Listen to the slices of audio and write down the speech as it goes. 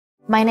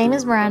My name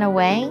is Miranda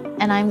Wang,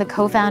 and I'm the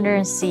co-founder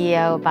and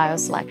CEO of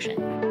BioCellection.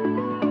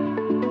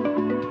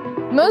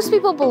 Most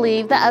people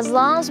believe that as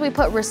long as we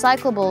put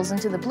recyclables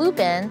into the blue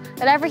bin,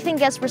 that everything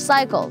gets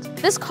recycled.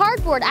 This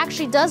cardboard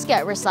actually does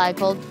get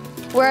recycled,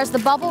 whereas the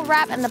bubble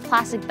wrap and the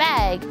plastic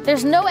bag,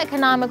 there's no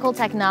economical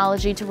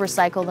technology to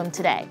recycle them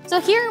today. So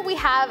here we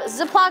have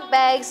Ziploc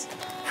bags,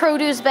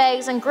 produce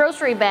bags, and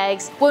grocery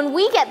bags. When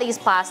we get these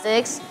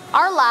plastics,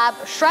 our lab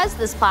shreds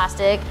this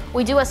plastic.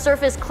 We do a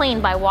surface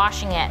clean by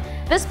washing it.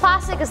 This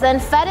plastic is then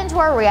fed into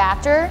our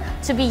reactor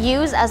to be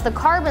used as the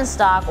carbon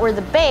stock or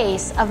the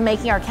base of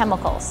making our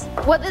chemicals.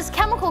 What this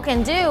chemical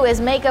can do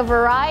is make a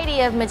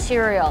variety of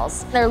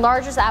materials. Their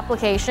largest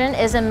application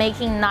is in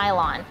making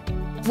nylon.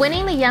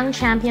 Winning the Young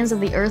Champions of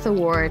the Earth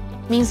Award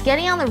means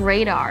getting on the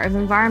radar of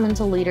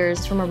environmental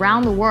leaders from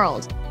around the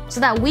world so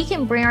that we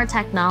can bring our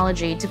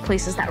technology to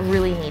places that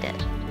really need it.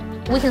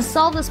 We can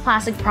solve this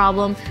plastic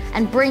problem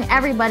and bring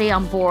everybody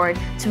on board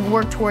to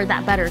work toward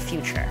that better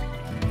future.